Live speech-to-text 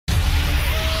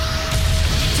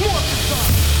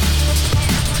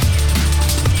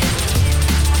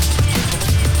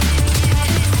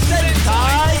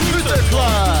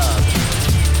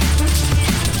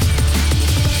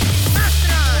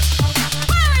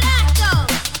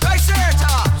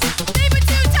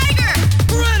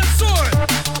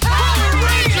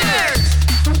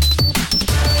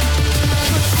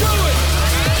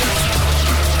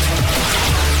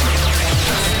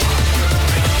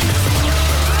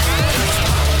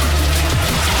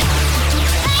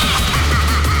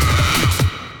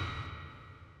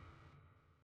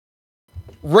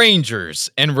Rangers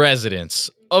and residents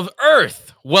of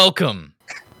Earth, welcome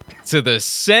to the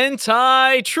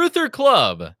Sentai Truther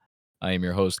Club. I am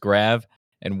your host, Grav,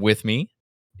 and with me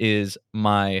is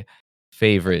my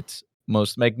favorite,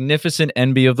 most magnificent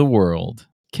envy of the world,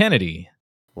 Kennedy.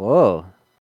 Whoa.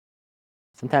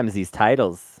 Sometimes these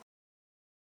titles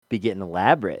be getting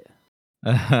elaborate.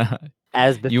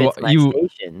 As befits my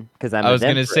station, because I'm I was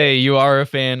going to say, you are a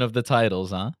fan of the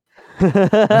titles, huh?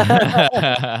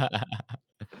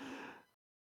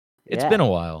 It's been a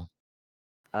while.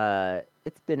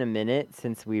 It's been a minute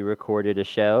since we recorded a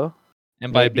show.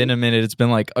 And by been a minute, it's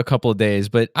been like a couple of days,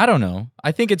 but I don't know.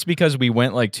 I think it's because we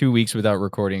went like 2 weeks without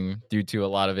recording due to a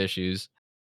lot of issues.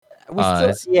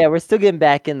 We're still getting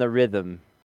back in the rhythm.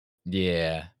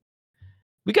 Yeah.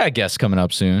 We got guests coming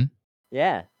up soon.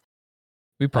 Yeah.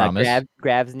 We promise.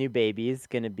 Grav's new baby is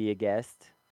going to be a guest.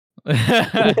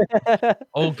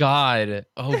 Oh, God.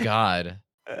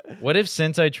 What if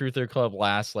Sentai Truther Club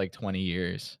lasts like 20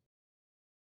 years?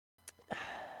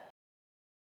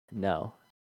 No.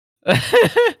 I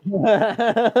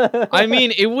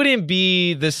mean, it wouldn't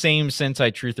be the same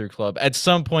Sentai Truther Club. At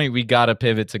some point, we gotta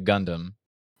pivot to Gundam.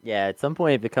 Yeah, at some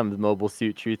point it becomes Mobile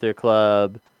Suit Truther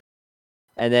Club.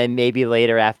 And then maybe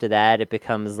later after that, it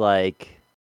becomes like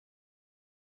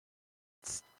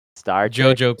Star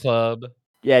Trek. JoJo Club.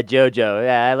 Yeah, JoJo.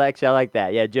 Yeah, I like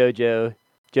that. Yeah, JoJo.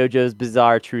 JoJo's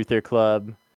Bizarre Truther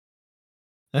Club.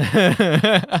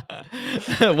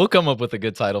 We'll come up with a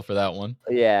good title for that one.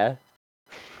 Yeah.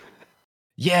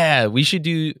 Yeah, we should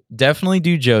definitely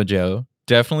do JoJo.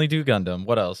 Definitely do Gundam.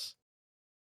 What else?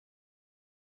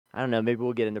 I don't know. Maybe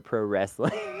we'll get into pro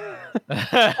wrestling.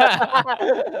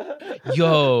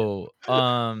 Yo,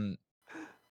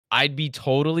 I'd be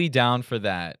totally down for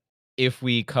that if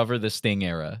we cover the Sting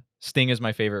era. Sting is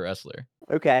my favorite wrestler.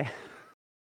 Okay.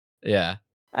 Yeah.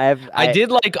 I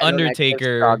did like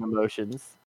Undertaker. Strong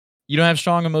emotions. You don't have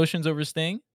strong emotions over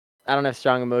Sting? I don't have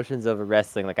strong emotions over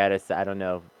wrestling. Like I don't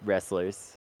know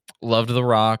wrestlers. Loved The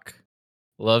Rock.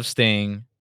 Loved Sting.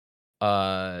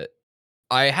 I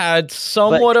had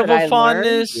somewhat of a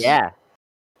fondness. Yeah.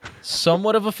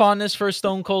 Somewhat of a fondness for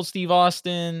Stone Cold Steve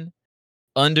Austin.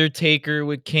 Undertaker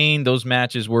with Kane. Those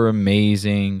matches were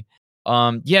amazing.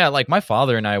 Yeah, like my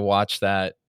father and I watched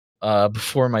that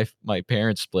before my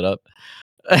parents split up.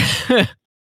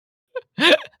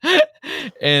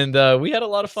 And we had a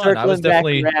lot of fun. Circling back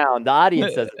around. The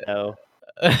audience doesn't know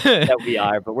that we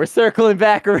are, but we're circling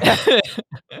back around.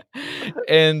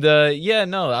 And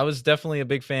I was definitely a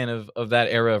big fan of that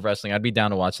era of wrestling. I'd be down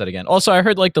to watch that again. Also, I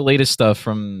heard like the latest stuff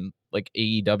from like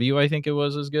AEW, I think it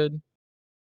was good.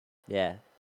 Yeah.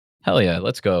 Hell yeah,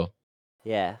 let's go.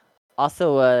 Yeah.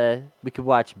 Also, we could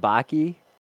watch Baki.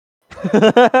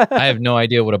 I have no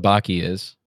idea what a Baki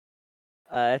is.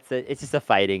 It's just a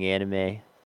fighting anime.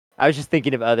 I was just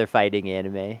thinking of other fighting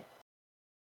anime.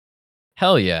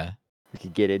 Hell yeah. We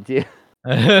could get into.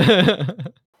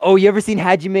 Oh, you ever seen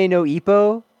Hajime no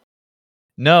Ippo?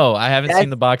 No, I haven't seen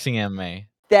the boxing anime.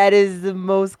 That is the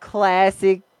most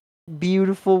classic,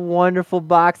 beautiful, wonderful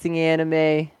boxing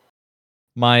anime.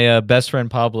 My best friend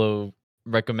Pablo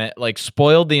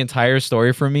spoiled the entire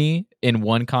story for me in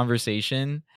one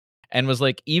conversation and was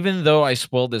like, even though I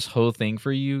spoiled this whole thing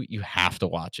for you, you have to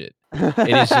watch it. It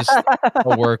is just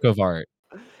a work of art.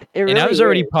 And I was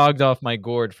already pogged off my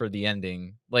gourd for the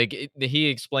ending. Like he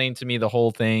explained to me the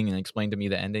whole thing and explained to me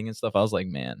the ending and stuff. I was like,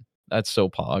 man, that's so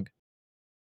pog.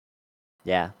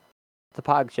 Yeah, it's a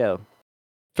pog show.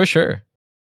 For sure.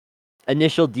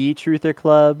 Initial D Truther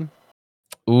Club.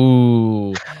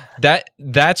 Ooh,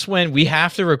 that's when we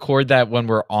have to record that when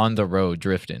we're on the road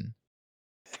drifting.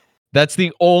 That's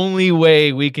the only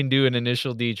way we can do an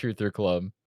Initial D Truther Club.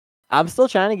 I'm still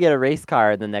trying to get a race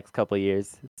car in the next couple of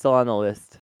years. It's still on the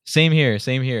list. Same here.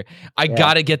 I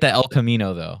gotta get the El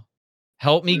Camino though.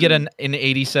 Help me get an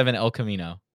 87 El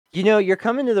Camino. You know, you're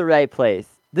coming to the right place.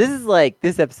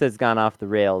 This episode's gone off the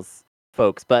rails,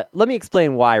 folks, but let me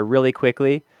explain why really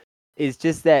quickly. Is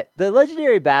just that the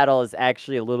legendary battle is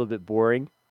actually a little bit boring.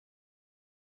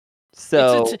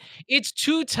 So it's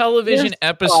 2 television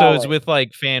episodes with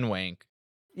like fan wank.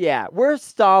 Yeah, we're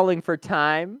stalling for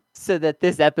time so that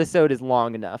this episode is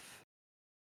long enough.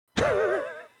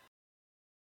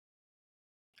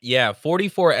 Yeah,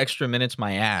 44 extra minutes,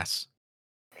 my ass.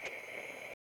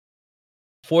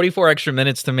 44 extra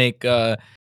minutes to make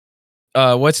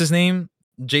what's his name?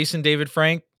 Jason David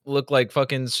Frank look like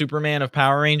fucking Superman of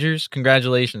Power Rangers.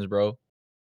 Congratulations, bro.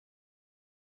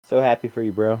 So happy for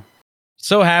you, bro.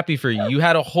 So happy for you. You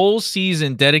had a whole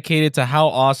season dedicated to how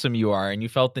awesome you are, and you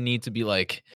felt the need to be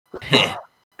like,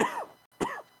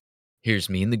 here's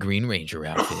me in the Green Ranger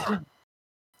outfit.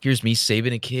 Here's me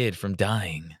saving a kid from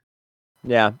dying.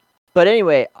 Yeah. But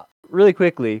anyway, really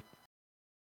quickly,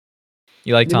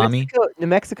 You like Tommy? New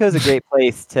Mexico is a great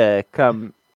place to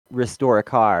come restore a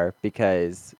car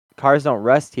because cars don't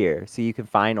rust here, so you can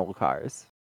find old cars.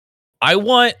 I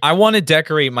want to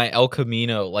decorate my El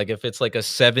Camino like if it's like a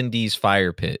 70s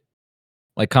fire pit,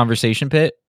 like conversation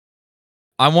pit.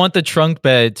 I want the trunk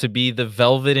bed to be the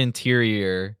velvet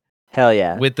interior Hell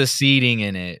yeah. with the seating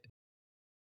in it.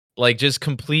 Like just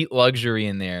complete luxury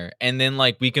in there. And then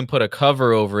like we can put a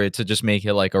cover over it to just make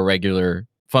it like a regular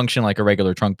function like a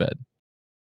regular trunk bed.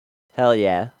 Hell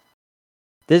yeah.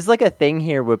 There's like a thing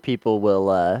here where people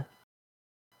will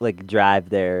like drive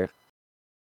their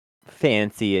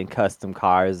fancy and custom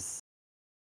cars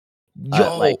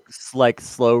Yo, like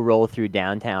slow roll through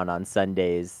downtown on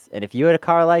Sundays. And if you had a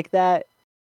car like that,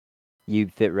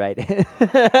 you'd fit right in.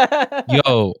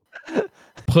 yo,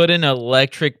 put an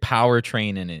electric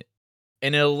powertrain in it.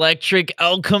 An electric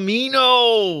El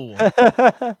Camino.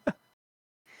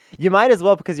 You might as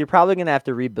well because you're probably gonna have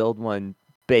to rebuild one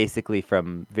basically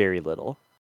from very little.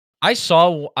 I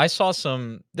saw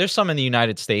some there's some in the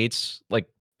United States. Like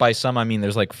by some I mean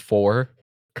there's like 4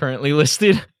 currently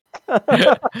listed.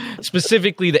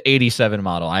 Specifically the 87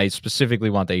 model. I specifically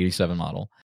want the 87 model.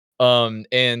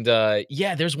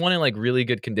 Yeah, there's one in like really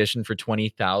good condition for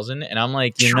 20,000 and I'm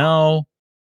like,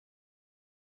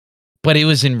 but it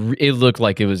looked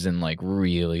like it was in like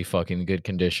really fucking good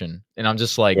condition. And I'm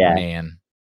just like, Yeah. man.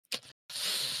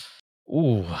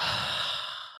 Ooh.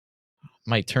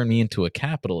 Might turn me into a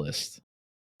capitalist.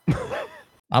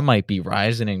 I might be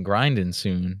rising and grinding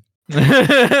soon.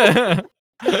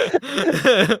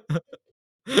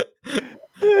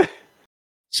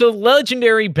 So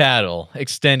Legendary Battle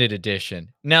Extended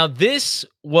Edition. Now this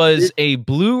was a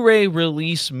Blu-ray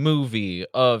release movie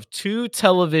of 2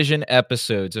 television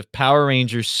episodes of Power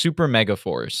Rangers Super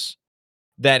Megaforce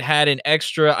that had an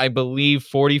extra, I believe,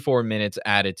 44 minutes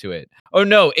added to it. Oh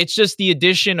no, it's just the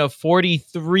addition of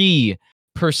 43%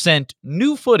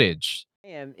 new footage. I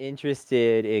am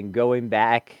interested in going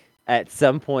back at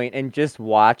some point and just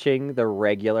watching the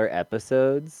regular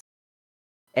episodes.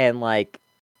 And like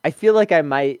I feel like I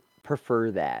might prefer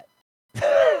that.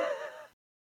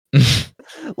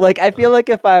 Like I feel like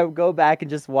if I go back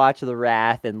and just watch The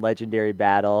Wrath and Legendary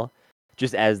Battle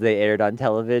just as they aired on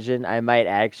television, I might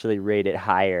actually rate it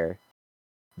higher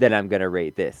than I'm going to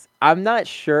rate this. I'm not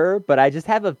sure, but I just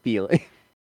have a feeling.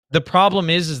 The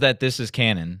problem is that this is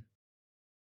canon.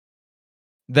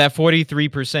 That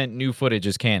 43% new footage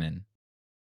is canon.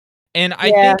 And I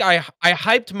think I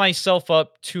hyped myself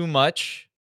up too much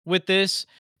with this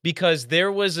because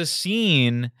there was a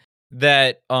scene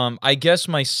that I guess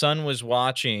my son was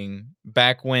watching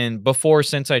back when before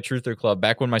Sensei Truther Club,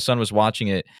 back when my son was watching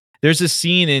it. There's a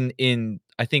scene in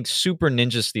I think Super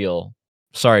Ninja Steel.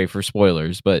 Sorry for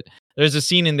spoilers, but there's a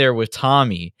scene in there with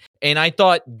Tommy. And I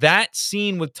thought that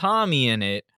scene with Tommy in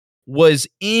it was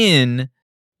in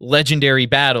Legendary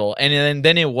Battle, and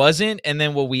then it wasn't, and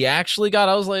then what we actually got,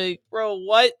 I was like, bro,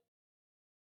 what?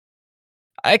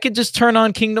 I could just turn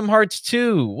on Kingdom Hearts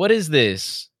 2. What is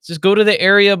this? Just go to the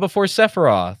area before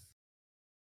Sephiroth.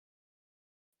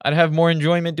 I'd have more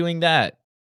enjoyment doing that.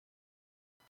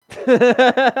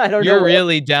 I don't know. You're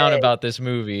really down about this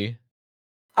movie.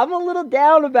 I'm a little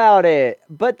down about it.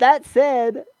 But that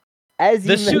said, as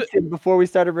you mentioned before we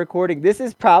started recording, this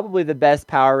is probably the best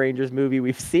Power Rangers movie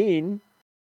we've seen.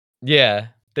 Yeah,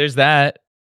 there's that.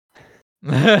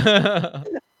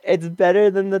 It's better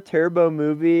than the Turbo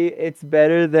movie. It's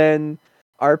better than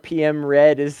RPM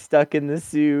Red is stuck in the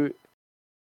suit.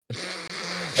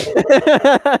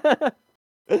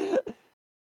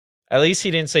 At least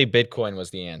he didn't say Bitcoin was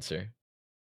the answer.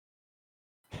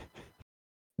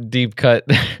 Deep cut.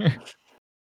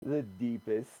 The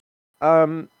deepest.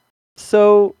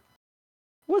 So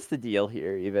what's the deal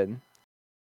here even?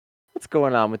 What's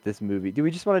going on with this movie? Do we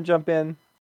just want to jump in?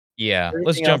 Yeah,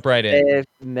 let's jump right in.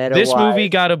 This movie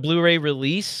got a Blu-ray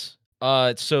release.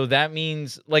 So that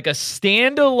means like a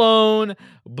standalone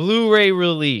Blu-ray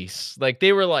release. Like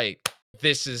they were like,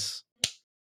 this is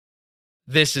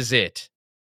it.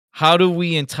 How do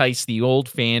we entice the old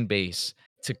fan base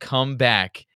to come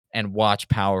back and watch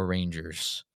Power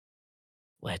Rangers?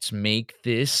 Let's make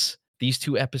these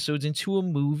 2 episodes into a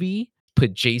movie.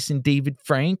 Put Jason David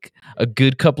Frank, a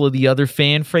good couple of the other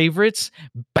fan favorites.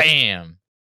 Bam.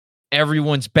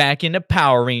 Everyone's back into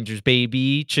Power Rangers,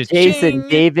 baby. Cha-ching. Jason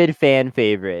David fan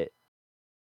favorite.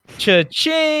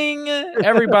 Cha-ching.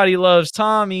 Everybody loves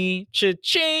Tommy.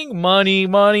 Cha-ching. Money,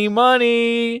 money,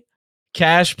 money.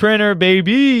 Cash printer,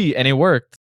 baby. And it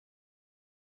worked.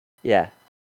 Yeah.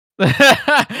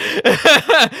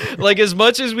 Like, as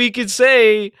much as we could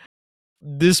say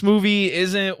this movie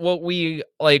isn't what we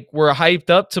like were hyped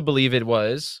up to believe it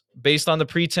was, based on the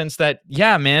pretense that,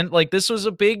 yeah, man, like this was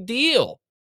a big deal.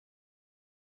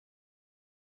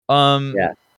 Um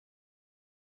Yeah.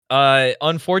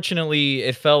 Unfortunately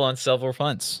it fell on several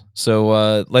fronts.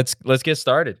 So let's get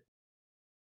started.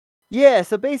 Yeah,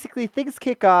 so basically things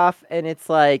kick off and it's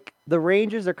like the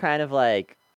Rangers are kind of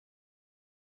like,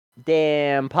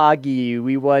 damn, Poggy,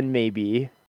 we won maybe.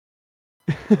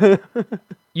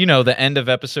 You know, the end of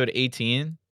episode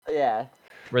 18 Yeah.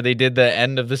 where they did the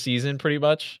end of the season pretty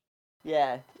much.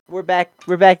 Yeah. We're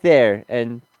back there.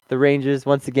 And the Rangers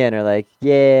once again are like,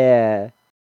 yeah,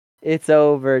 it's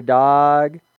over,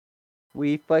 dog.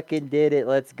 We fucking did it.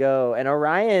 Let's go. And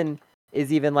Orion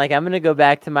is even like, I'm gonna go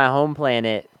back to my home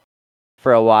planet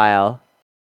for a while.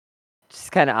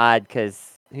 Just kind of odd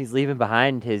because he's leaving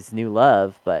behind his new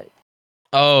love, but.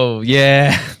 Oh,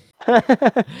 yeah.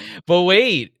 But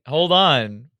wait, hold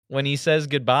on. When he says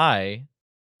goodbye,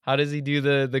 how does he do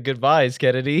the goodbyes,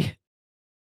 Kennedy?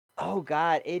 Oh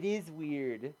God, it is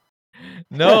weird.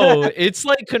 No, it's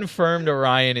like confirmed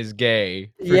Orion is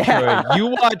gay for Troy. Yeah. You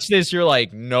watch this, you're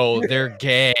like, no, they're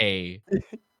gay.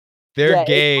 They're Yeah,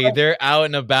 gay. They're out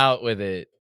and about with it.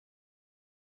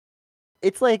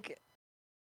 it's like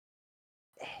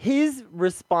his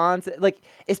response, like,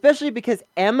 especially because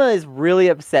Emma is really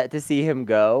upset to see him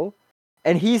go,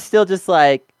 and he's still just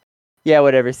like, yeah,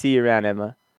 whatever, see you around,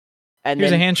 Emma. And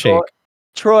Here's a then handshake.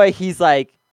 Troy, he's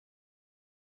like,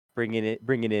 bring it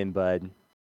in, bud.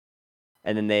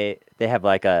 And then they have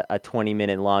like a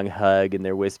 20-minute long hug and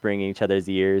they're whispering in each other's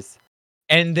ears.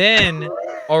 And then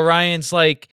Orion's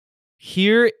like,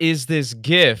 here is this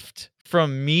gift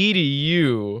from me to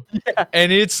you. Yeah.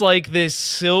 And it's like this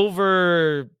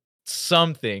silver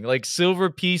something, like silver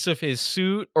piece of his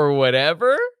suit or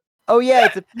whatever. Oh yeah,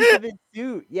 it's a piece of his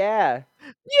suit. Yeah.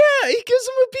 Yeah, he gives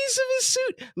him a piece of his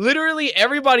suit. Literally,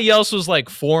 everybody else was like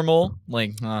formal.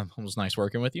 Like, it was nice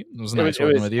working with you. It was nice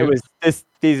working with you.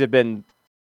 These have been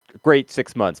great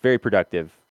 6 months, very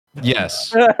productive.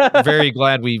 Yes, very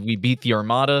glad we beat the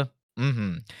Armada.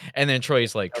 Mm-hmm. And then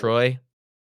Troy's like, Troy,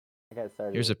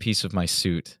 here's a piece of my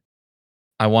suit.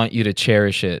 I want you to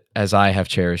cherish it as I have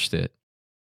cherished it.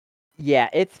 Yeah,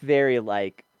 it's very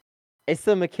like, it's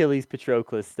some Achilles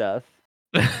Patroclus stuff.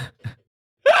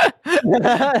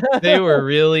 They were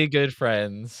really good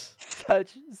friends.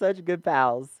 Such good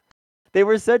pals. They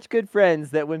were such good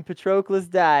friends that when Patroclus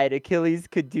died, Achilles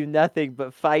could do nothing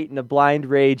but fight in a blind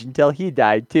rage until he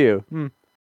died too.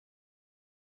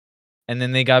 And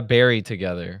then they got buried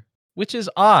together, which is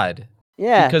odd.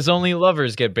 Yeah. Because only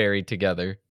lovers get buried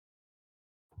together.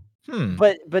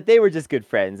 But they were just good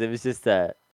friends. It was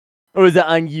an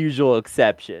unusual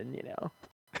exception, you know.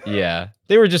 Yeah.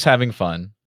 They were just having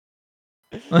fun.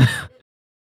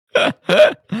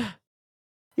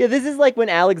 Yeah, this is like when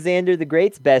Alexander the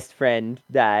Great's best friend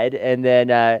died, and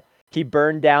then he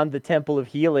burned down the Temple of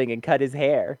Healing and cut his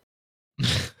hair.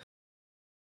 Was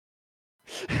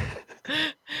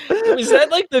that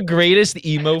like the greatest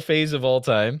emo phase of all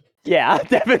time? Yeah,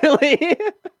 definitely.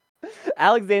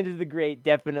 Alexander the Great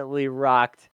definitely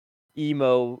rocked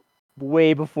emo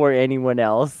way before anyone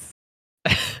else.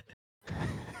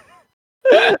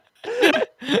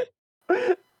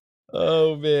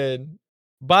 Oh man.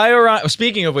 Bye, Orion.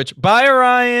 Speaking of which, bye,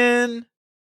 Orion.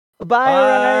 Bye,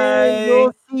 Ryan.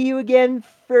 We'll see you again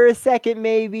for a second,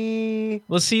 maybe.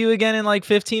 We'll see you again in like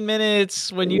 15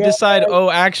 minutes when you decide, oh,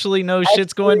 actually, no,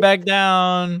 shit's going back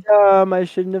down. I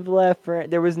shouldn't have left.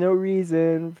 There was no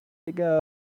reason to go.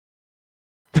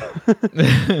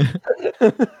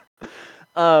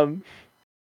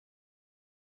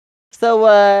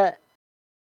 So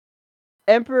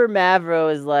Emperor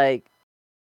Mavro is like,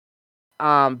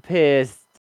 I'm pissed.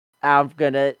 I'm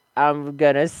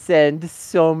gonna send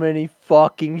so many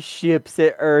fucking ships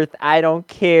at Earth. I don't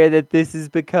care that this is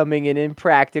becoming an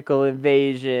impractical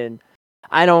invasion.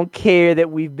 I don't care that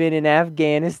we've been in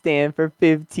Afghanistan for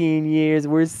 15 years.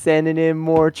 We're sending in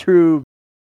more troops.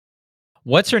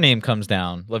 What's her name comes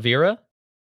down? Lavira?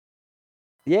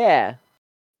 Yeah.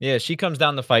 Yeah, she comes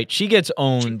down the fight. She gets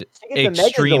owned She gets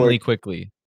extremely quickly.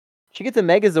 She gets a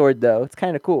Megazord though. It's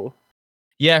kind of cool.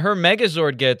 Yeah, her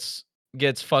Megazord gets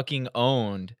fucking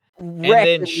owned. Wrecked and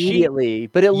then immediately,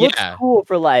 but it looks cool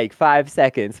for like 5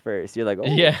 seconds first. You're like, oh.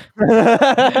 Yeah.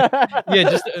 Yeah,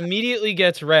 just immediately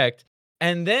gets wrecked.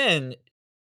 And then,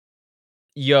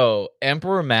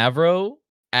 Emperor Mavro,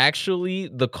 actually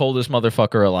the coldest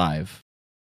motherfucker alive.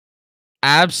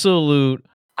 Absolute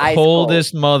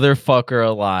coldest motherfucker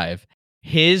alive.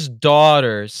 His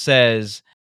daughter says,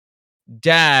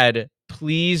 Dad,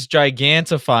 please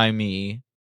gigantify me.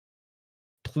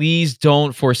 Please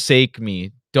don't forsake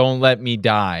me. Don't let me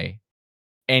die.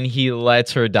 And he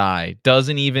lets her die.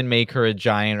 Doesn't even make her a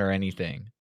giant or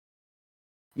anything.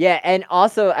 Yeah, and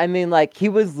also, I mean, like, he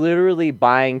was literally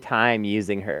buying time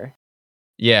using her.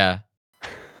 Yeah.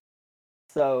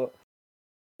 So,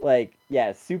 like,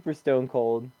 yeah, super stone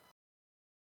cold.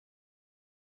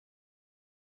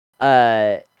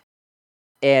 Yeah,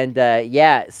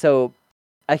 so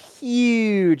a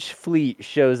huge fleet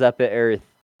shows up at Earth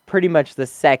pretty much the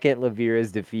second Levere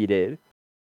is defeated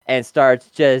and starts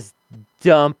just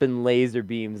dumping laser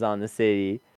beams on the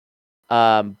city.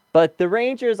 But the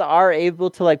Rangers are able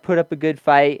to like put up a good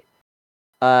fight.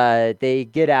 They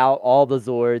get out all the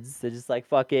Zords. They're just like,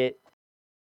 fuck it.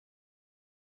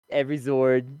 Every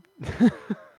Zord.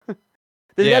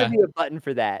 There's gotta be a button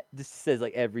for that. Just says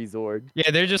like every Zord.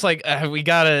 Yeah, they're just like, we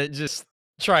gotta just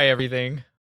try everything.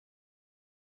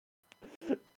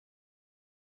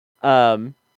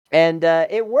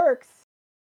 It works.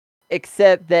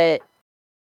 Except that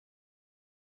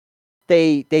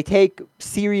they take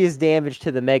serious damage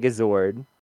to the Megazord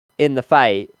in the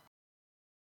fight.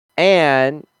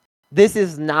 And this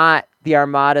is not the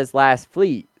Armada's last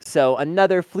fleet. So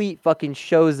another fleet fucking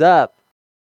shows up,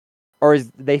 or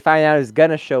they find out is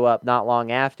gonna show up not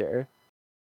long after.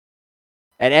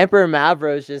 And Emperor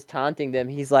Malvro's just taunting them.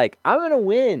 He's like, I'm gonna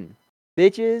win,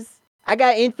 bitches. I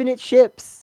got infinite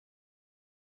ships.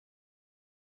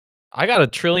 I got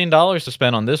 $1 trillion to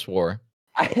spend on this war.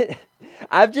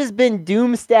 I've just been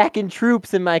doom stacking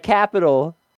troops in my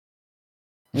capital,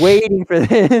 waiting for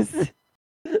this.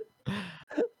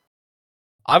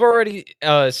 I've already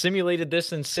simulated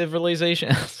this in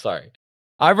Civilization. Sorry.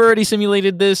 I've already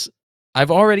simulated this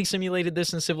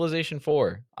in Civilization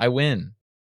 4. I win.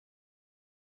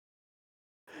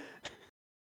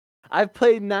 I've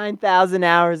played 9,000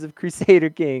 hours of Crusader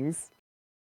Kings.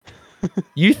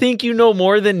 You think you know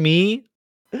more than me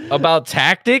about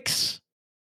tactics?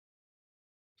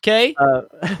 Okay?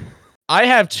 I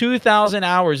have 2,000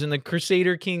 hours in the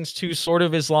Crusader Kings 2 Sword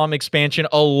of Islam expansion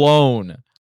alone.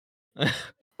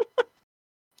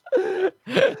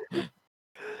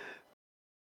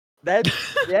 That's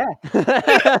yeah.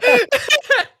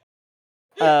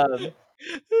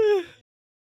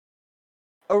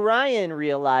 Orion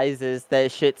realizes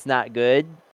that shit's not good.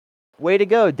 Way to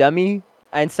go, dummy.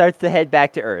 And starts to head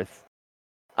back to Earth.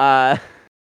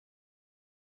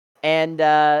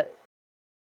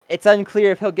 It's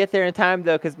unclear if he'll get there in time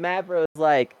though, because Mavro's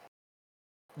like,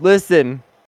 listen,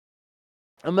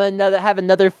 I'm gonna have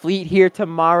another fleet here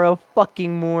tomorrow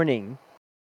fucking morning.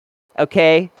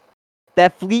 Okay?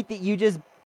 That fleet that you just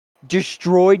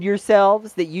destroyed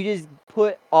yourselves, that you just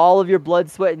put all of your blood,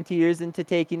 sweat, and tears into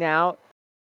taking out,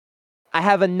 I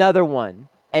have another one,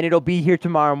 and it'll be here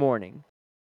tomorrow morning.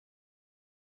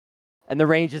 And the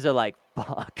Rangers are like,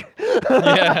 fuck.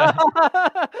 Yeah.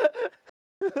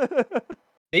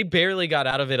 They barely got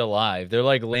out of it alive. They're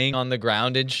like laying on the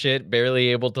ground and shit, barely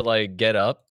able to like get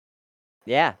up.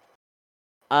 Yeah.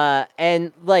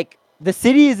 And like the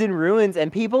city is in ruins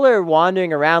and people are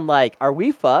wandering around like, are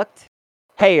we fucked?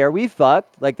 Hey, are we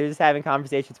fucked? Like they're just having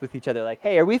conversations with each other like,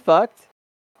 hey, are we fucked?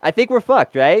 I think we're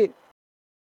fucked, right?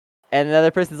 And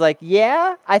another person's like,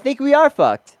 yeah, I think we are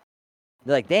fucked.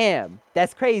 They're like, damn,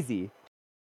 that's crazy.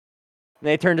 And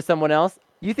they turn to someone else.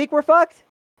 You think we're fucked?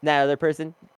 And that other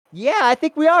person, yeah, I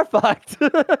think we are fucked.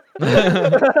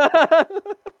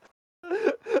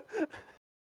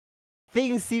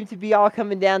 Things seem to be all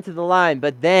coming down to the line,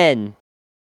 but then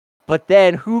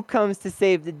who comes to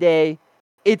save the day?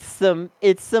 It's some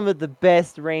of the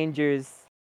best Rangers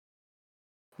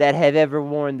that have ever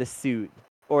worn the suit,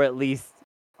 or at least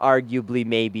arguably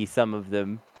maybe some of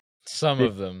them. Some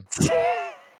of them.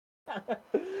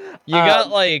 You got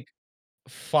like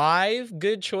 5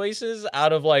 good choices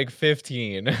out of like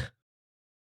 15.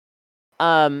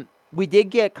 We did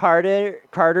get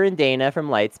Carter and Dana from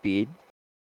Lightspeed.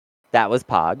 That was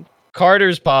Pog.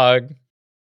 Carter's Pog.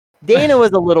 Dana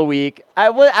was a little weak. I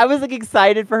was like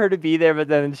excited for her to be there, but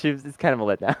then it's kind of a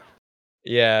letdown.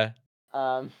 Yeah.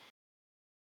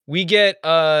 We get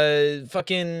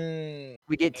fucking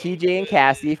we get TJ and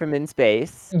Cassie from In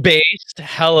Space. Based,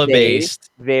 hella based.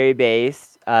 Very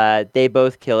based. They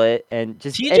both kill it, and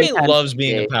just TJ loves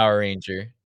being a Power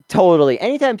Ranger. Totally.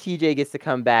 Anytime TJ gets to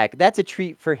come back, that's a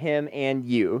treat for him and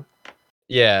you.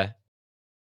 Yeah.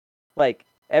 Like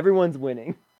everyone's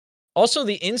winning. Also,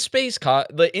 the in-space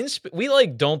we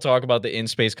like don't talk about the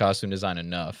in-space costume design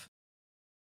enough.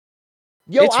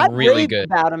 Yo, it's really good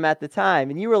about him at the time,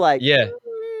 and you were like, yeah,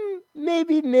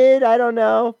 maybe mid. I don't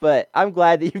know, but I'm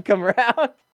glad that you've come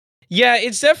around. Yeah,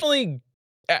 it's definitely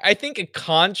I think it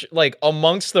like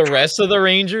amongst the rest of the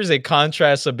Rangers, it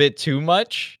contrasts a bit too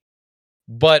much,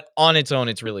 but on its own,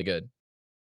 it's really good.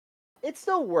 It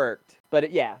still worked,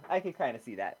 but yeah, I could kind of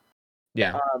see that.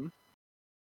 Yeah.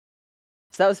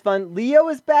 So that was fun. Leo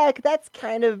is back. That's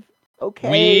kind of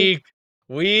okay.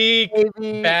 Weak,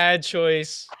 Maybe. bad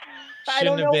choice. I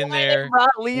don't Shouldn't have know been why they there.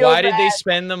 brought Leo Why back. did they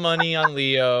spend the money on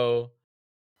Leo?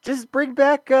 Just bring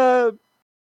back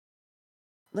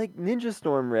like Ninja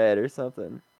Storm Red or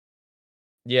something.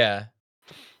 Yeah.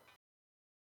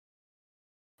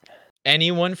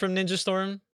 Anyone from Ninja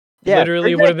Storm? Yeah,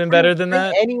 Literally would have been better than bring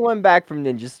that. anyone back from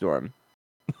Ninja Storm.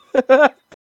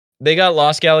 They got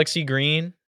Lost Galaxy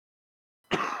Green.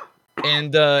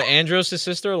 And Andros'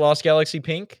 sister, Lost Galaxy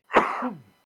Pink.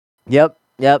 Yep.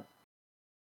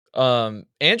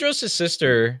 Andros'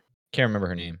 sister, can't remember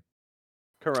her name.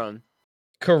 Corone.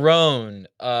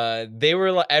 They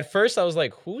were at first I was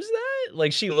like, who's that?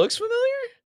 Like she looks familiar.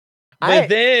 I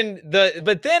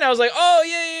But then I was like, oh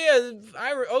yeah.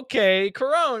 Okay,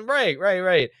 Corone,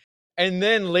 right. And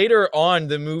then later on,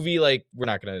 the movie, like, we're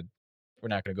not gonna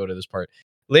go to this part.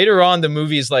 Later on, the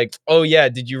movie is like, oh yeah,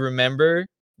 did you remember?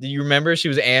 She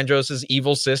was Andros'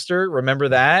 evil sister? Remember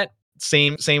that?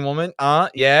 Same woman?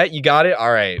 Yeah, you got it.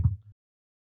 All right.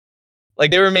 Like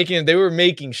they were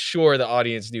making sure the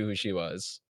audience knew who she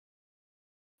was.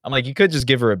 I'm like, you could just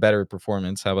give her a better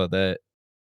performance. How about that?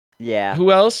 Yeah.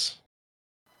 Who else?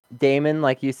 Damon,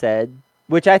 like you said,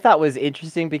 which I thought was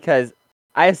interesting because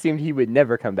I assumed he would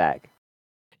never come back.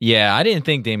 Yeah, I didn't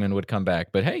think Damon would come back,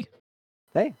 but hey,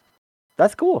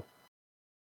 that's cool.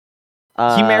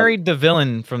 he married the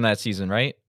villain from that season,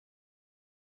 right?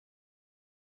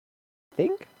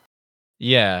 Think?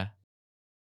 Yeah.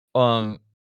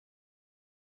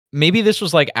 Maybe this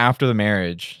was like after the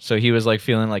marriage, so he was like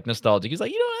feeling like nostalgic. He's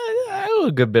like, you know, I owe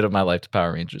a good bit of my life to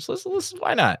Power Rangers. Let's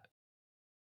why not?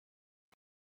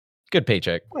 Good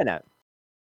paycheck. Why not?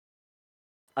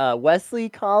 Wesley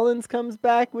Collins comes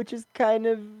back, which is kind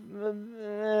of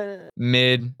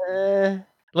Mid. uh,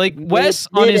 Like Wes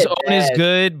on mid his at own is best.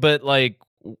 good, but like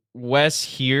Wes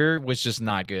here was just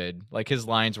not good. Like his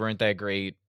lines weren't that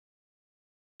great.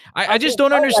 I just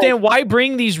don't understand why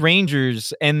bring these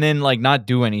Rangers and then like not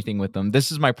do anything with them.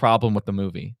 This is my problem with the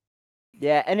movie.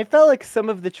 Yeah, and it felt like some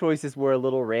of the choices were a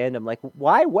little random. Like,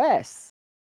 why Wes?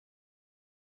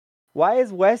 Why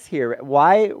is Wes here?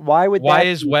 Why would Why that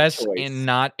is be the Wes choice? and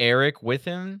not Eric with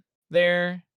him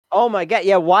there? Oh my god,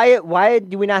 yeah, why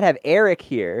do we not have Eric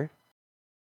here?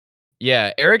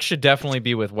 Yeah, Eric should definitely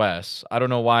be with Wes. I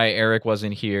don't know why Eric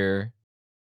wasn't here.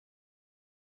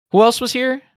 Who else was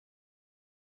here?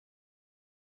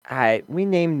 We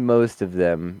named most of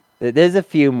them. There's a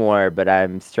few more, but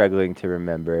I'm struggling to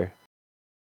remember.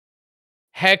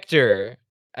 Hector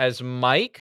as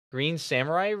Mike, Green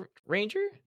Samurai Ranger?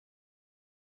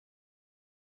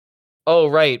 Oh,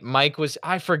 right. Mike was.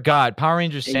 I forgot. Power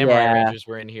Rangers, Samurai Rangers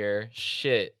were in here.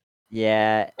 Shit.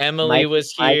 Yeah. Emily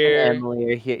was Mike and here.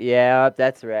 Emily are here. Yeah,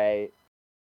 that's right.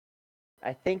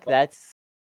 I think that's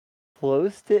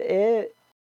close to it.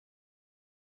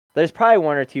 There's probably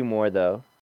one or two more though.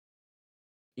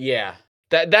 Yeah.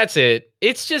 That's it.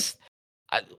 It's just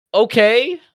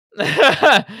okay.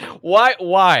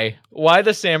 Why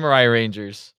the Samurai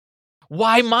Rangers?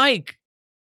 Why Mike?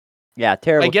 Yeah,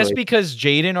 terrible I guess choice. because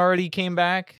Jaden already came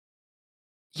back.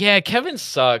 Yeah, Kevin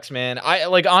sucks, man. I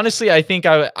like honestly, I think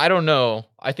I don't know.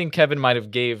 I think Kevin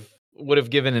would have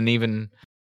given an even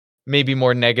maybe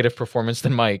more negative performance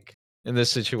than Mike in this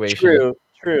situation.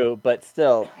 True, but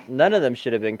still, none of them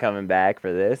should have been coming back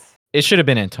for this. It should have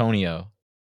been Antonio.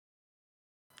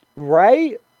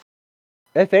 Right?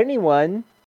 If anyone.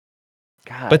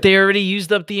 God. But they already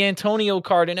used up the Antonio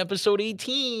card in episode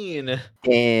 18.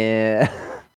 Yeah.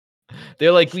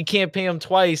 They're like, we can't pay him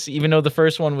twice, even though the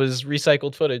first one was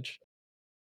recycled footage.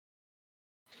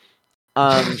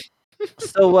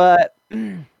 So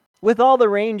with all the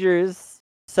Rangers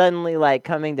suddenly like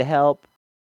coming to help,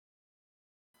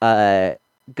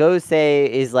 Gosei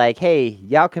is like, hey,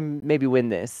 y'all can maybe win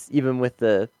this, even with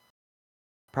the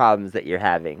problems that you're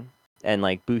having, and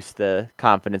like boost the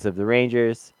confidence of the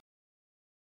Rangers.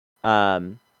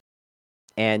 And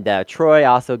Troy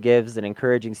also gives an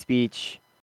encouraging speech.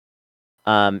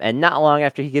 And not long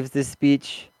after he gives this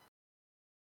speech,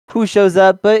 who shows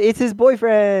up? But it's his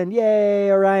boyfriend.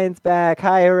 Yay, Orion's back.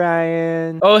 Hi,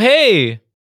 Orion. Oh, hey.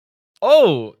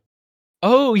 Oh,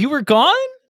 you were gone?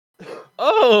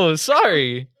 Oh,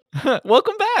 sorry.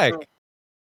 Welcome back.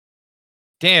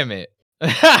 Damn it.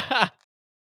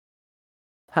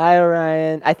 Hi,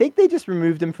 Orion. I think they just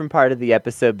removed him from part of the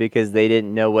episode because they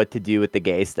didn't know what to do with the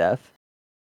gay stuff.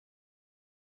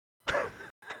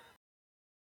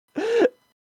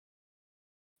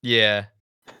 Yeah.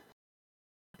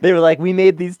 They were like, we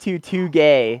made these two too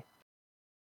gay.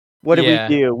 What do we Yeah.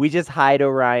 do? We just hide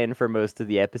Orion for most of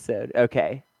the episode.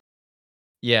 Okay.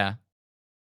 Yeah.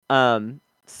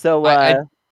 So I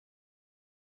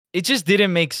it just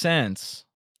didn't make sense.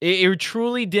 It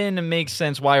truly didn't make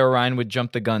sense why Orion would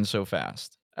jump the gun so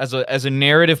fast as a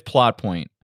narrative plot point.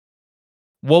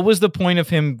 What was the point of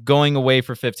him going away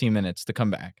for 15 minutes to come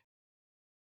back?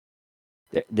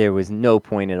 there was no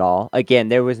point at all. Again,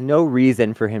 there was no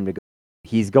reason for him to go.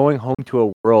 He's going home to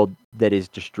a world that is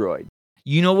destroyed.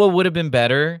 You know what would have been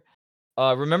better?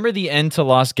 Remember the end to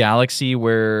Lost Galaxy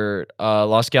where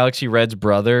Lost Galaxy Red's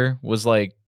brother was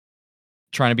like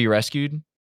trying to be rescued?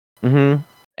 Mm-hmm.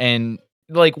 And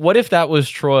like, what if that was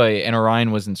Troy and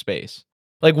Orion was in space?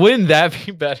 Like, wouldn't that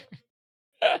be better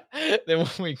than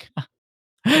what we got?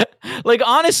 Like,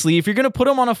 honestly, if you're gonna put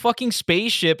him on a fucking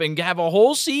spaceship and have a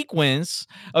whole sequence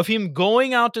of him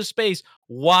going out to space,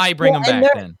 why bring him back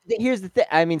then? Here's the thing.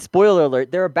 I mean, spoiler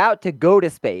alert, they're about to go to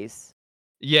space.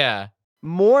 Yeah.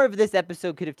 More of this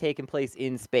episode could have taken place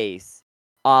in space,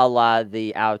 a la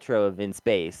the outro of In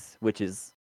Space, which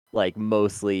is like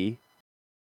mostly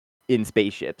in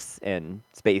spaceships and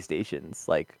space stations.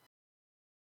 Like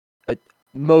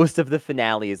most of the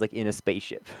finale is like in a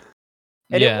spaceship,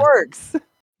 and it Yeah. works.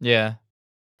 Yeah.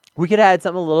 We could have had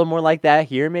something a little more like that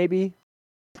here, maybe.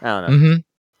 I don't know.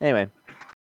 Mm-hmm. Anyway,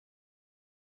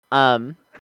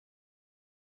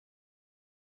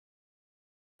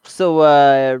 so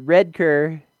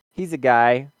Redker, he's a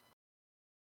guy.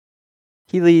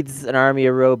 He leads an army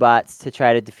of robots to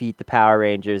try to defeat the Power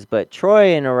Rangers, but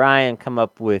Troy and Orion come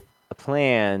up with a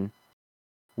plan,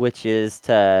 which is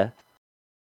to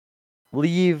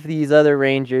leave these other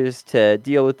Rangers to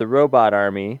deal with the robot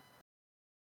army.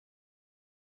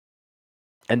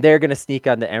 And they're going to sneak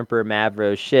onto Emperor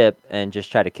Mavro's ship and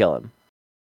just try to kill him.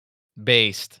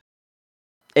 Based.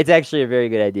 It's actually a very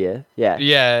good idea. Yeah.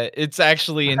 Yeah, it's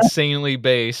actually insanely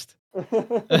based.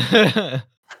 Yeah,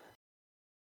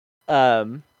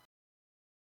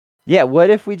 what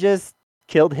if we just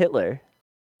killed Hitler?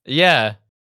 Yeah.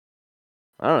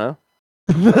 I don't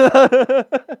know.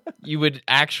 You would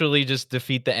actually just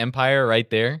defeat the Empire right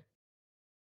there?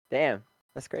 Damn,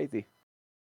 that's crazy.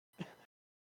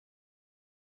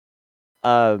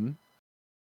 So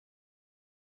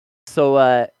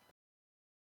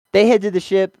they head to the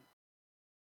ship.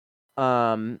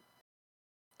 And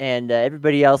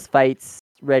everybody else fights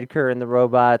Redker and the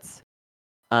robots.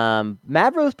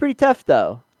 Mavro's pretty tough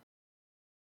though.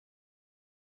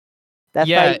 That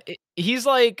fight. He's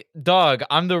like, dog,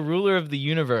 I'm the ruler of the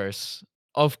universe.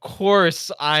 Of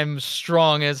course I'm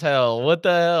strong as hell. What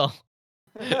the hell?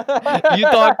 You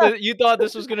thought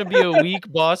this was gonna be a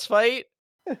weak boss fight?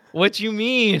 What you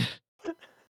mean?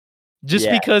 Just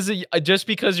Yeah. because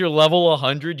you're level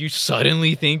 100, you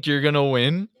suddenly think you're gonna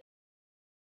win?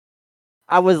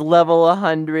 I was level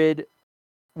 100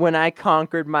 when I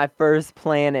conquered my first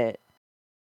planet.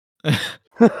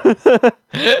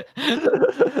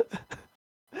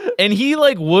 And he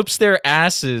like whoops their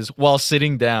asses while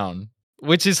sitting down,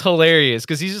 which is hilarious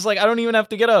because he's just like, I don't even have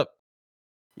to get up.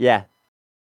 Yeah.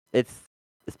 It's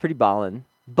pretty ballin'.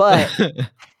 But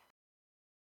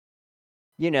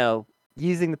you know,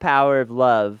 using the power of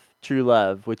love, true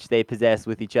love, which they possess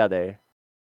with each other,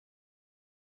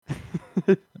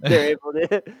 they're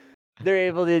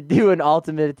able to do an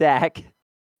ultimate attack.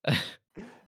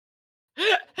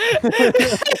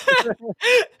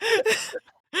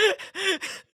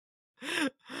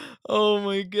 Oh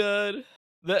my god.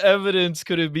 The evidence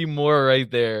couldn't be more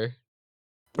right there.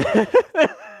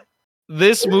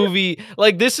 This movie,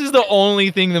 like, this is the only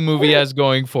thing the movie has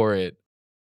going for it.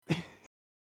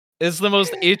 It's the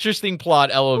most interesting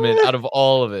plot element out of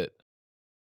all of it.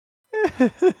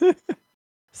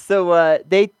 So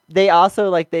they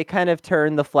also like they kind of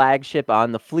turn the flagship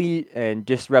on the fleet and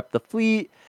disrupt the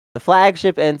fleet. The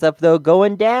flagship ends up though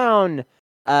going down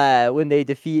when they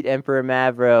defeat Emperor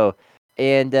Mavro,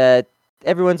 and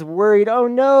everyone's worried. Oh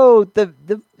no,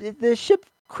 the ship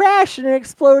crashed and it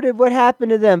exploded. What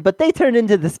happened to them? But they turned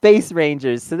into the Space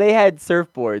Rangers, so they had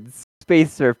surfboards,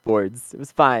 space surfboards. It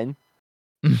was fine.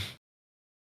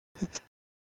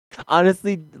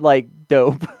 Honestly, like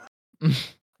dope.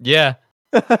 Yeah.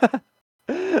 But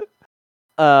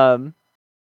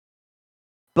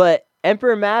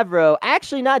Emperor Mavro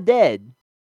actually not dead.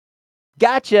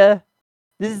 Gotcha.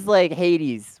 This is like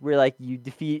Hades, where like you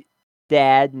defeat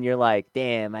Dad, and you're like,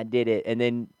 "Damn, I did it!" And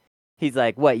then he's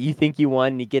like, "What? You think you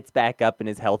won?" And he gets back up, and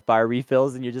his health bar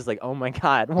refills, and you're just like, "Oh my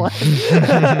god, what?"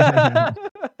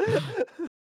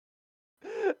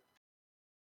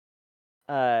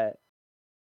 uh,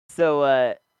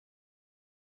 so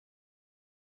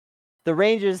the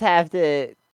Rangers have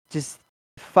to just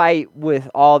fight with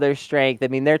all their strength. I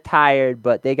mean, they're tired,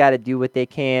 but they got to do what they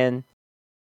can.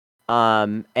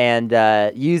 And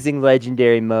using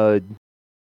legendary mode,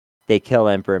 they kill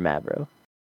Emperor Mavro.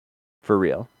 For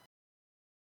real.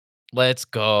 Let's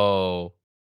go.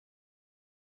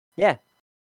 Yeah.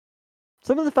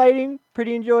 Some of the fighting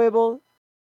pretty enjoyable.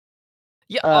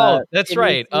 Yeah. That's in these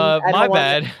right. scenes. My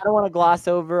bad. I don't want to gloss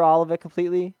over all of it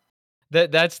completely.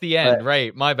 That's the But end,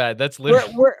 right? My bad. That's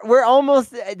literally. we're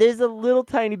almost. There's a little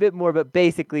tiny bit more, but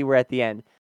basically we're at the end.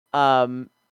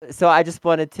 So I just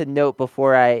wanted to note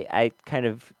before I kind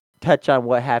of touch on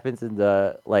what happens in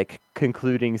the like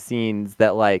concluding scenes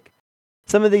that like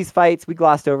some of these fights we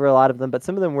glossed over a lot of them, but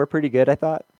some of them were pretty good. I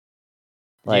thought.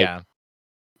 Like, Yeah.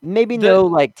 maybe The no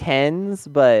like tens,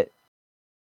 but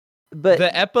the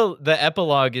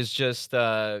epilogue is just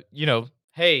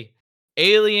hey,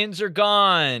 aliens are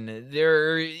gone.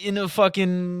 They're in a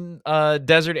fucking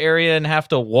desert area and have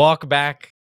to walk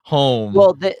back home.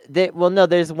 well, no,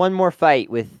 there's one more fight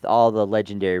with all the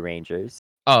legendary rangers.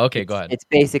 Oh, okay, go ahead. It's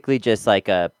basically just like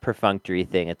a perfunctory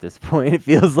thing at this point. It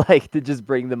feels like to just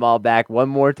bring them all back one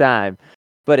more time,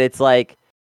 but it's like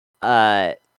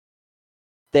uh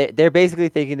they're basically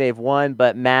thinking they've won,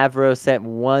 but Mavro sent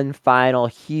one final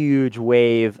huge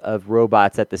wave of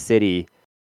robots at the city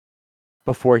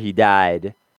before he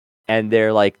died, and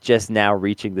they're like just now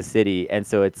reaching the city, and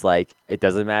so it's like it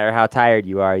doesn't matter how tired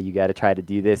you are, you got to try to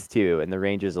do this too. And the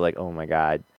Rangers are like, oh my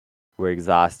god, we're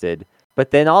exhausted.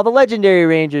 But then all the legendary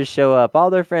Rangers show up, all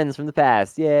their friends from the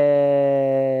past.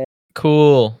 Yay!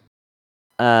 Cool.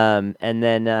 And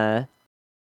then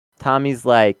Tommy's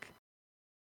like,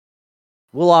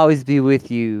 we'll always be with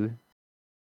you.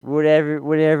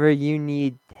 Whatever you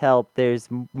need help, there's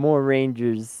more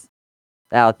Rangers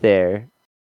out there.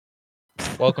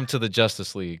 Welcome to the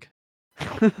Justice League.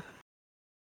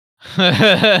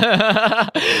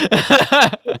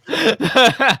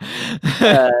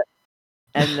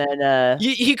 And then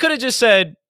he could have just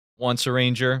said, once a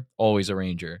ranger, always a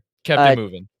ranger. Kept it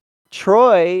moving.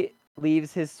 Troy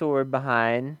leaves his sword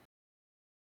behind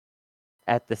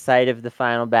at the site of the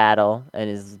final battle and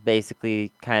is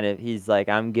basically he's like,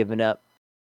 I'm giving up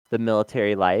the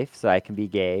military life so I can be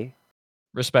gay.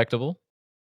 Respectable.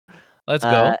 Let's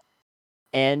go.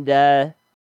 And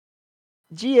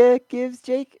Gia gives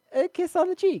Jake a kiss on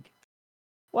the cheek.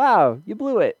 Wow, you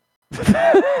blew it.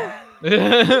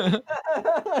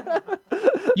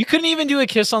 You couldn't even do a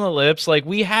kiss on the lips. Like,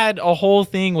 we had a whole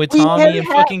thing with Tommy and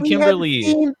fucking Kimberly. We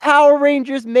have seen Power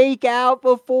Rangers make out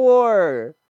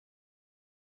before.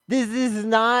 This is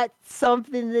not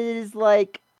something that is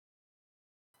like,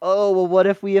 oh, well, what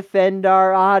if we offend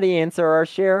our audience or our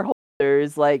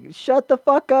shareholders? Like, shut the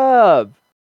fuck up.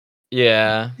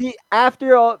 Yeah.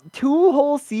 After 2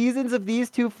 whole seasons of these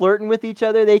two flirting with each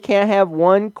other, they can't have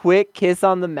one quick kiss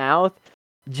on the mouth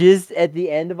just at the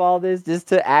end of all this, just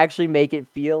to actually make it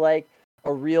feel like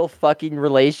a real fucking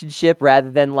relationship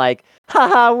rather than like,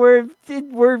 haha, we're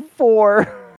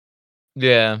 4.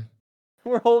 Yeah.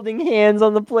 We're holding hands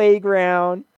on the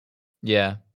playground.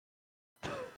 Yeah.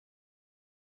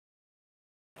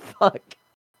 Fuck.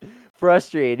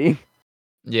 Frustrating.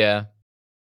 Yeah.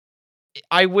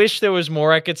 I wish there was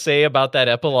more I could say about that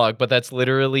epilogue, but that's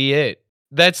literally it.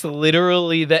 That's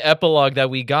literally the epilogue that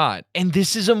we got. And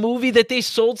this is a movie that they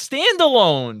sold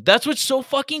standalone. That's what's so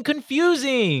fucking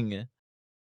confusing.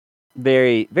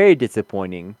 Very, very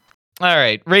disappointing. All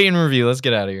right, rate and review. Let's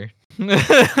get out of here.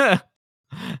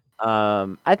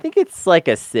 I think it's like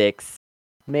a 6,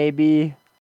 maybe.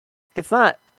 It's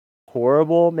not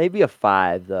horrible. Maybe a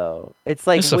 5 though. It's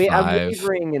like It's a I'm 5.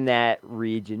 wavering in that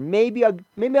region. Maybe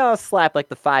I'll slap like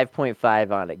the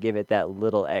 5.5 on it. Give it that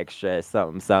little extra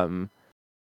something.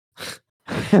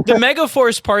 The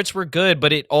Megaforce parts were good,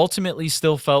 but it ultimately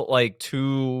still felt like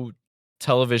 2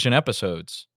 television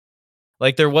episodes.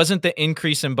 Like, there wasn't the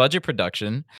increase in budget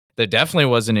production. There definitely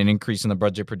wasn't an increase in the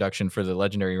budget production for the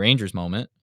Legendary Rangers moment.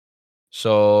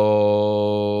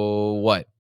 So what?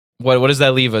 What does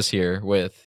that leave us here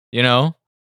with? You know?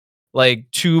 Like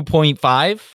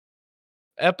 2.5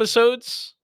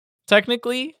 episodes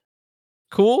technically?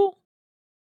 Cool?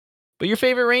 But your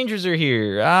favorite Rangers are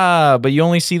here. But you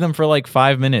only see them for like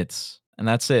 5 minutes and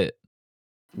that's it.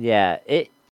 Yeah, it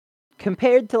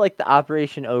compared to like the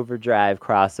Operation Overdrive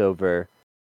crossover,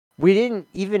 we didn't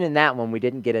even in that one we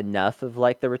didn't get enough of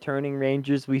like the returning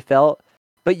Rangers we felt,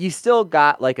 but you still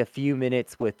got like a few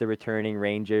minutes with the returning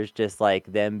Rangers, just like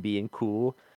them being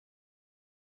cool.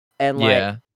 And like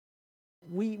Yeah.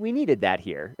 we needed that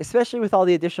here, especially with all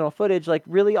the additional footage. Like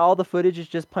really all the footage is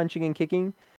just punching and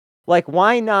kicking. Like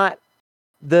why not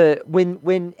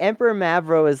when Emperor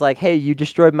Mavro is like, "Hey, you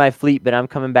destroyed my fleet, but I'm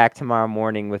coming back tomorrow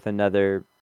morning with another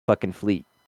fucking fleet."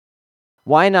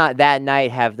 Why not that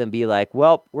night have them be like,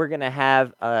 "Well, we're gonna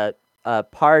have a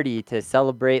party to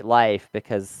celebrate life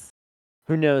because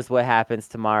who knows what happens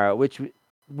tomorrow?" Which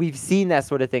we've seen that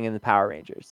sort of thing in the Power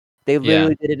Rangers. They Yeah.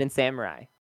 literally did it in Samurai.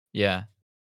 Yeah.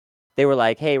 They were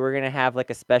like, "Hey, we're gonna have like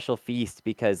a special feast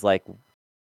because like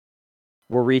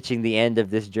we're reaching the end of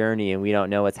this journey and we don't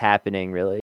know what's happening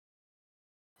really,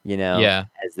 Yeah.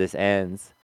 as this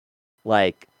ends."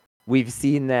 Like we've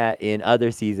seen that in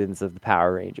other seasons of the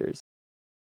Power Rangers.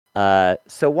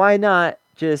 So why not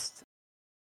just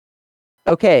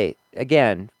okay,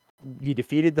 again, you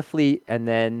defeated the fleet and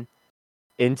then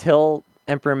until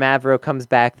Emperor Mavro comes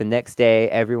back the next day,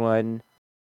 everyone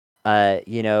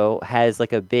has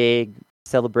like a big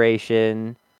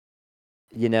celebration.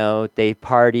 They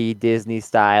party Disney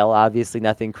style, obviously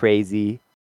nothing crazy,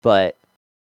 but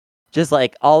just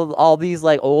like all these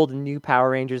like old and new Power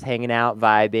Rangers hanging out,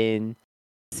 vibing,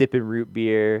 sipping root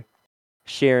beer,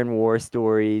 sharing war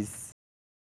stories.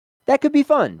 That could be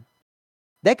fun.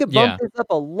 That could bump Yeah. this up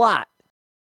a lot.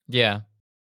 Yeah.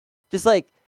 Just like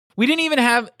We didn't even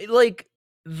have like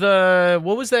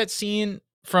what was that scene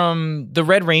from the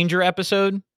Red Ranger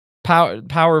episode?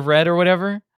 Power of Red or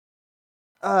whatever?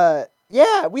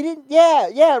 yeah, we didn't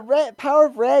Power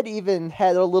of Red even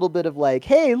had a little bit of like,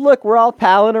 hey, look, we're all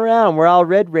palling around. We're all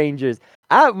Red Rangers.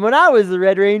 When I was the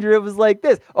Red Ranger, it was like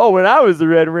this. Oh, when I was the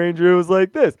Red Ranger, it was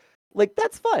like this. Like,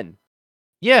 that's fun.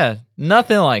 Yeah,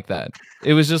 nothing like that.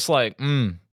 It was just like,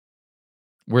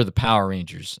 we're the Power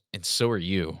Rangers, and so are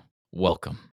you.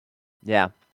 Welcome. Yeah.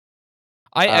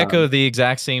 I echo the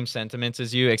exact same sentiments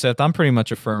as you, except I'm pretty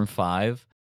much a firm 5.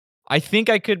 I think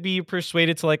I could be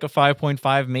persuaded to like a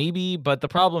 5.5 maybe, but the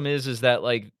problem is that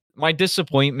like my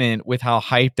disappointment with how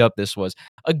hyped up this was.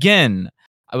 Again,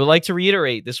 I would like to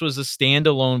reiterate this was a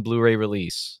standalone Blu-ray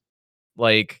release.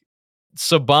 Like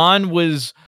Saban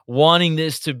was wanting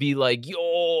this to be like,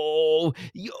 yo,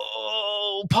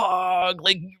 Pog,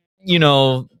 like,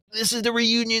 this is the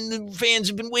reunion the fans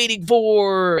have been waiting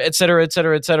for, et cetera, et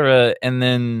cetera, et cetera. And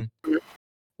then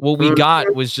what we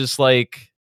got was just like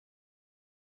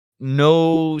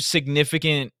no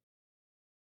significant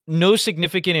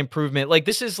improvement. Like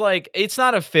this is like it's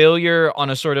not a failure on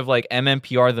a sort of like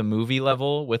MMPR the movie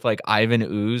level with like Ivan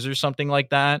Ooze or something like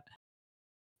that.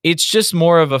 It's just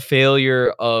more of a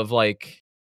failure of like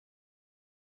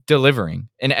delivering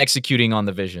and executing on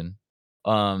the vision.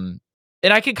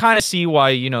 And I can kind of see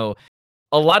why,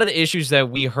 a lot of the issues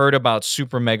that we heard about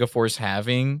Super Megaforce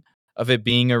having of it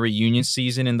being a reunion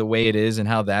season and the way it is and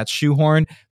how that's shoehorned,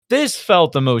 this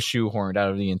felt the most shoehorned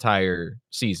out of the entire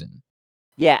season.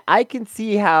 Yeah, I can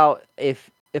see how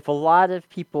if a lot of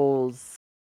people's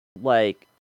like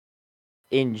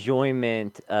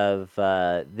enjoyment of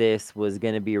this was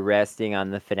going to be resting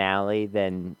on the finale,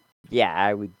 then yeah,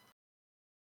 I would.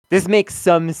 This makes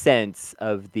some sense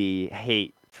of the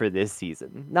hate for this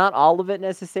season. Not all of it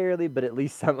necessarily, but at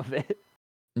least some of it.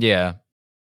 Yeah.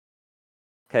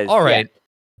 Because All yeah, right.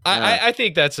 I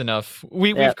think that's enough.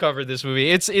 yeah, We've covered this movie.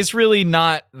 It's really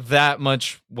not that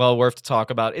much well worth to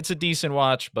talk about. It's a decent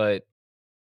watch, but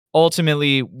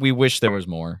ultimately we wish there was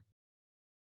more.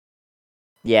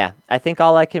 yeah. I think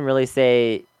all I can really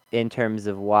say in terms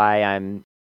of why I'm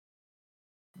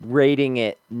rating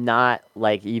it not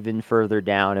like even further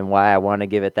down and why I want to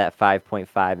give it that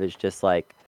 5.5 is just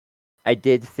like I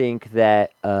did think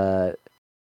that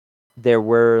there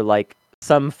were like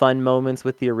some fun moments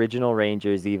with the original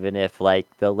Rangers, even if like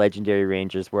the legendary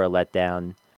Rangers were a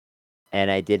letdown. And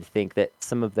I did think that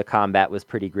some of the combat was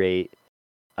pretty great.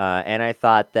 And I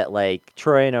thought that like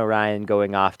Troy and Orion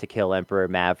going off to kill Emperor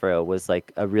Mavro was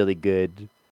like a really good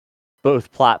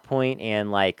both plot point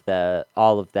and like the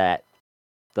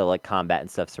like combat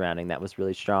and stuff surrounding that was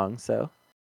really strong. So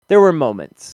there were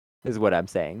moments, is what I'm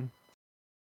saying.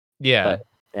 Yeah. But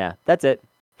yeah, that's it.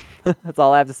 That's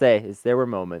all I have to say is there were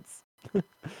moments.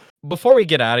 Before we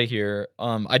get out of here,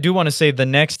 I do want to say the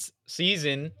next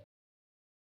season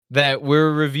that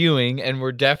we're reviewing and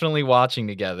we're definitely watching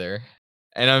together,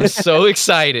 and I'm so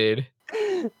excited,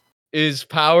 is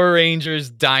Power Rangers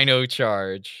Dino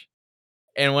Charge.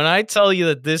 And when I tell you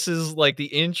that this is like the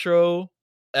intro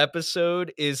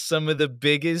episode is some of the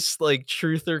biggest like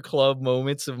truther club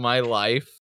moments of my life.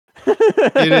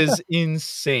 It is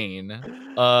insane.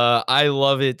 I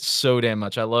love it so damn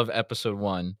much. I love episode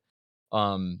 1.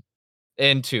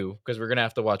 And 2 because we're going to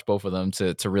have to watch both of them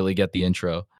to really get the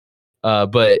intro.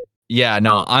 But yeah,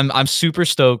 no, I'm super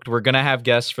stoked. We're going to have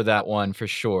guests for that one for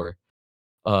sure.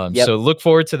 Yep. So look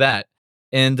forward to that.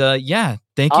 And yeah,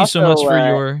 thank you so much Also, for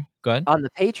your Go ahead. On the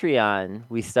Patreon,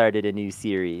 we started a new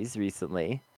series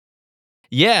recently.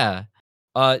 Yeah.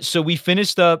 So we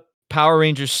finished up Power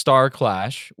Rangers Star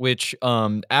Clash, which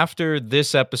after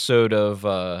this episode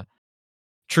of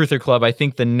Truther Club, I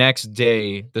think the next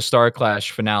day the Star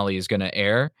Clash finale is going to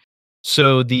air.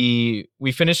 So we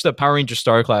finished up Power Rangers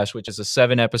Star Clash, which is a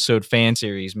 7-episode fan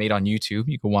series made on YouTube.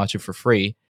 You can watch it for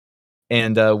free.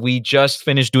 And we just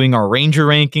finished doing our Ranger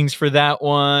rankings for that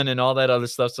one and all that other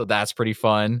stuff. So that's pretty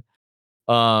fun.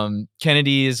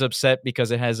 Kennedy is upset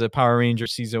because it has a Power Ranger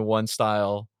season 1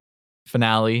 style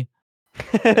finale.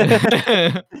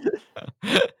 I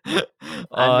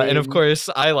And of mean, course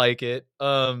I like it.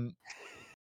 But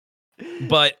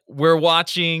we're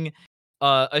watching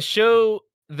a show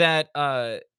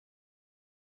that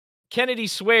Kennedy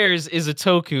swears is a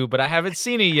toku, but I haven't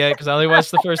seen it yet because I only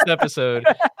watched the first episode,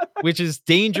 which is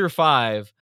Danger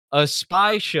 5, a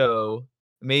spy show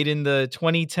made in the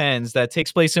 2010s that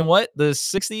takes place in what? The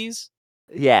 60s?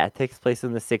 yeah, it takes place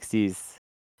in the 60s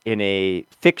in a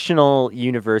fictional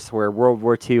universe where World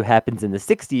War II happens in the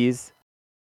 60s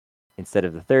instead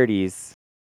of the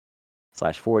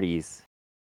 30s/40s.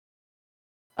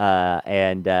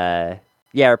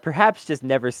 Yeah, or perhaps just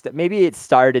never maybe it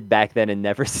started back then and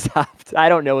never stopped. I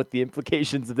don't know what the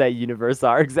implications of that universe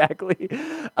are exactly.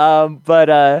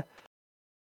 But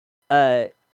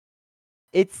it's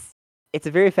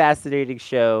a very fascinating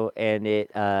show, and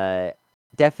it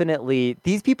definitely,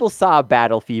 these people saw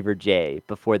Battle Fever J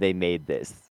before they made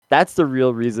this. That's the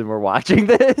real reason we're watching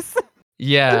this.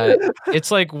 Yeah,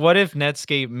 it's like, what if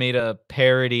Netscape made a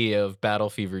parody of Battle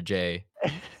Fever J?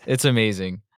 It's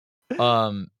amazing.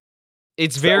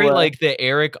 It's very So like the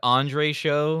Eric Andre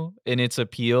show in its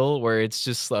appeal, where it's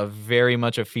just a very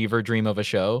much a fever dream of a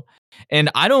show.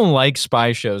 And I don't like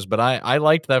spy shows, but I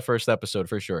liked that first episode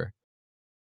for sure.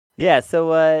 yeah,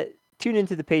 so tune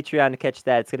into the Patreon to catch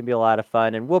that. It's going to be a lot of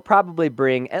fun, and we'll probably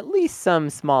bring at least some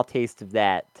small taste of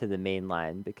that to the main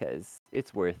line because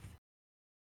it's worth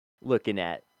looking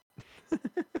at.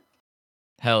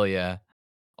 Hell yeah.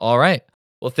 All right.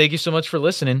 Well, thank you so much for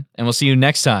listening, and we'll see you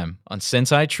next time on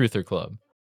Sensei Truther Club.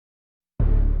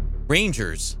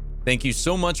 Rangers, thank you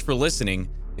so much for listening.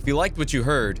 If you liked what you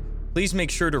heard, please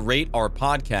make sure to rate our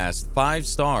podcast 5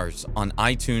 stars on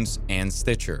iTunes and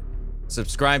Stitcher.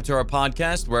 Subscribe to our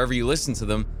podcast wherever you listen to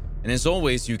them, and as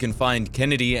always, you can find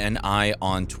Kennedy and I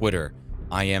on Twitter.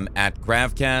 I am at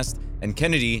Gravcast, and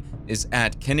Kennedy is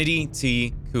at Kennedy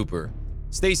T. Cooper.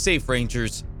 Stay safe,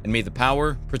 Rangers, and may the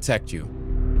power protect you.